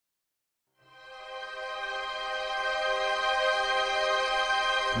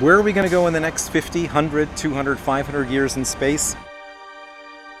Where are we going to go in the next 50, 100, 200, 500 years in space?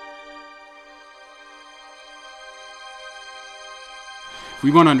 If we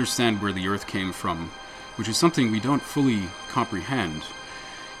want to understand where the Earth came from, which is something we don't fully comprehend,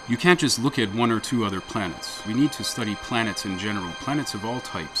 you can't just look at one or two other planets. We need to study planets in general, planets of all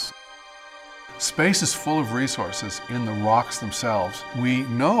types. Space is full of resources in the rocks themselves. We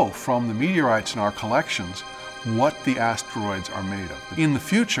know from the meteorites in our collections what the asteroids are made of. In the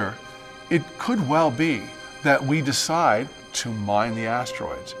future, it could well be that we decide to mine the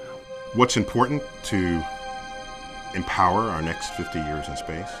asteroids. What's important to empower our next 50 years in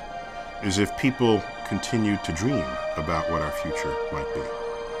space is if people continue to dream about what our future might be.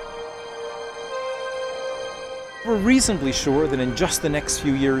 We're reasonably sure that in just the next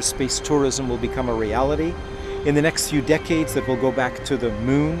few years, space tourism will become a reality. In the next few decades, that we'll go back to the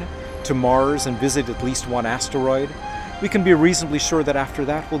moon, to Mars, and visit at least one asteroid. We can be reasonably sure that after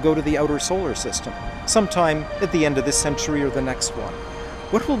that, we'll go to the outer solar system, sometime at the end of this century or the next one.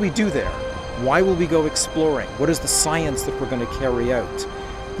 What will we do there? Why will we go exploring? What is the science that we're going to carry out?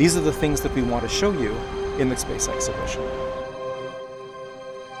 These are the things that we want to show you in the space exhibition.